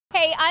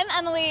Hi,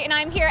 I'm Emily, and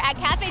I'm here at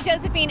Cafe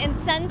Josephine in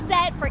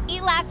Sunset for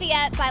Eat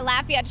Lafayette by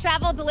Lafayette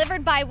Travel,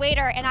 delivered by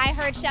Waitr. And I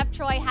heard Chef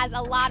Troy has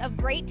a lot of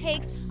great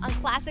takes on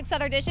classic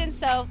Southern dishes,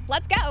 so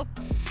let's go.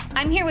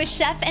 I'm here with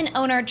chef and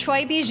owner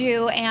Troy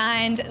Bijou,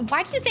 and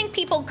why do you think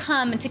people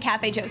come to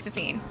Cafe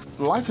Josephine?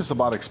 Life is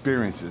about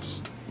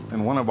experiences,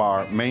 and one of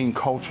our main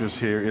cultures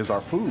here is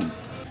our food.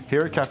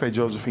 Here at Cafe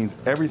Josephine's,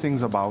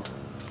 everything's about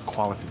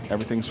quality.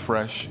 Everything's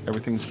fresh,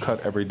 everything's cut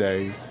every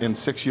day. In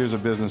 6 years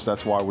of business,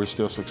 that's why we're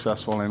still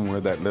successful and we're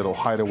that little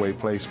hideaway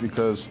place,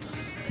 because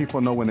people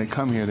know when they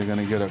come here, they're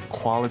gonna get a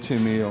quality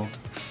meal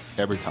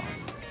every time.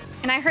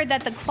 And I heard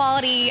that the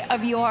quality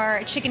of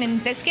your chicken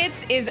and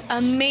biscuits is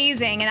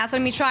amazing, and that's what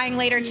I'm gonna be trying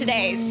later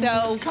today, so.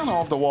 It's kind of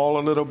off the wall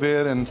a little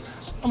bit, and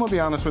I'm gonna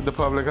be honest with the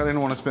public, I didn't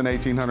want to spend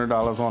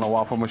 $1,800 on a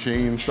waffle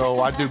machine,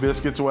 so I do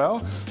biscuits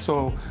well.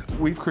 So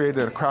we've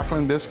created a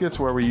crackling biscuits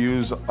where we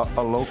use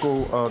a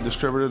local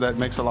distributor that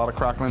makes a lot of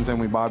cracklings, and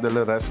we buy the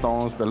little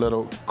stones, the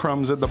little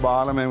crumbs at the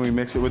bottom, and we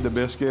mix it with the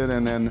biscuit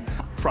and then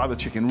fry the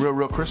chicken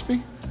real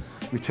crispy.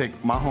 We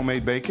take my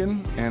homemade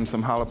bacon and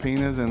some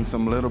jalapenos and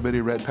some little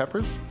bitty red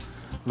peppers,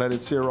 let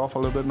it sear off a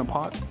little bit in the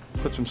pot,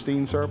 put some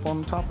steamed syrup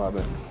on the top of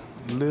it,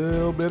 a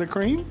little bit of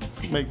cream,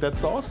 make that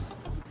sauce.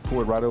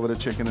 Pour it right over the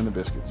chicken and the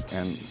biscuits,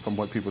 and from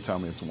what people tell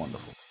me, it's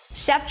wonderful.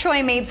 Chef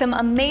Troy made some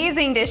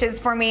amazing dishes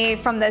for me,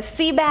 from the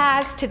sea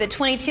bass to the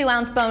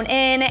 22-ounce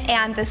bone-in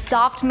and the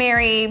soft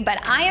Mary, but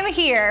I am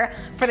here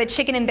for the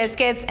chicken and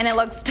biscuits, and it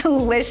looks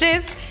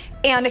delicious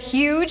and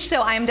huge,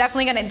 so I am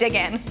definitely gonna dig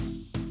in.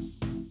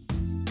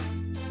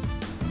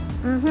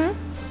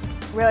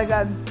 Really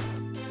good.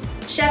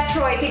 Chef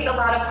Troy takes a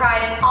lot of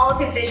pride in all of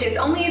his dishes,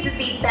 only uses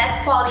the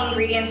best quality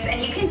ingredients,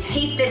 and you can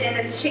taste it in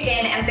this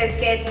chicken and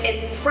biscuits.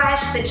 It's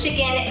fresh, the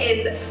chicken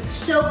is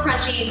so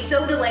crunchy,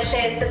 so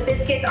delicious, the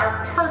biscuits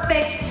are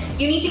perfect.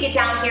 You need to get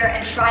down here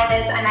and try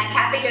this. I'm at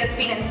Cafe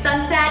Josephine in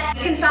Sunset.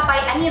 You can stop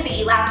by any of the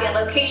Eat Lafayette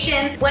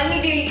locations. When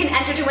you do, you can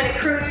enter to win a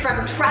cruise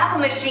from Travel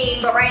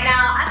Machine, but right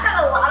now, I've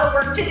got a lot of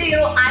work to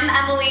do. I'm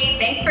Emily,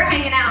 thanks for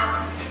hanging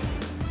out.